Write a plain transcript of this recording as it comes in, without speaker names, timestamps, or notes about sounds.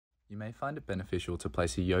You may find it beneficial to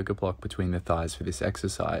place a yoga block between the thighs for this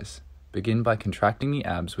exercise. Begin by contracting the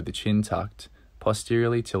abs with the chin tucked,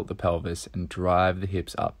 posteriorly tilt the pelvis and drive the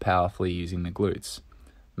hips up powerfully using the glutes.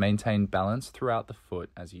 Maintain balance throughout the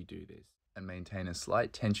foot as you do this, and maintain a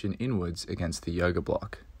slight tension inwards against the yoga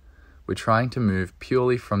block. We're trying to move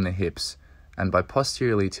purely from the hips, and by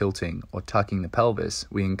posteriorly tilting or tucking the pelvis,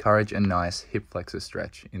 we encourage a nice hip flexor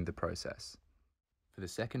stretch in the process. For the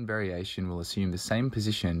second variation, we'll assume the same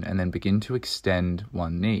position and then begin to extend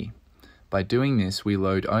one knee. By doing this, we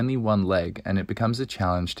load only one leg, and it becomes a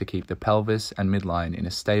challenge to keep the pelvis and midline in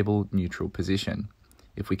a stable, neutral position.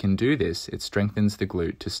 If we can do this, it strengthens the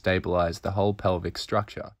glute to stabilize the whole pelvic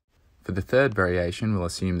structure. For the third variation, we'll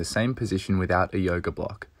assume the same position without a yoga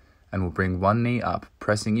block, and we'll bring one knee up,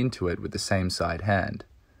 pressing into it with the same side hand.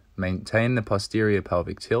 Maintain the posterior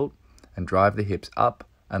pelvic tilt and drive the hips up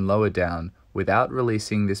and lower down without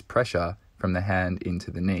releasing this pressure from the hand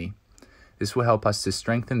into the knee. This will help us to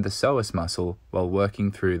strengthen the psoas muscle while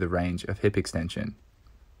working through the range of hip extension.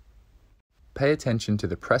 Pay attention to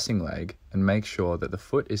the pressing leg and make sure that the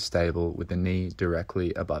foot is stable with the knee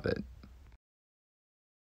directly above it.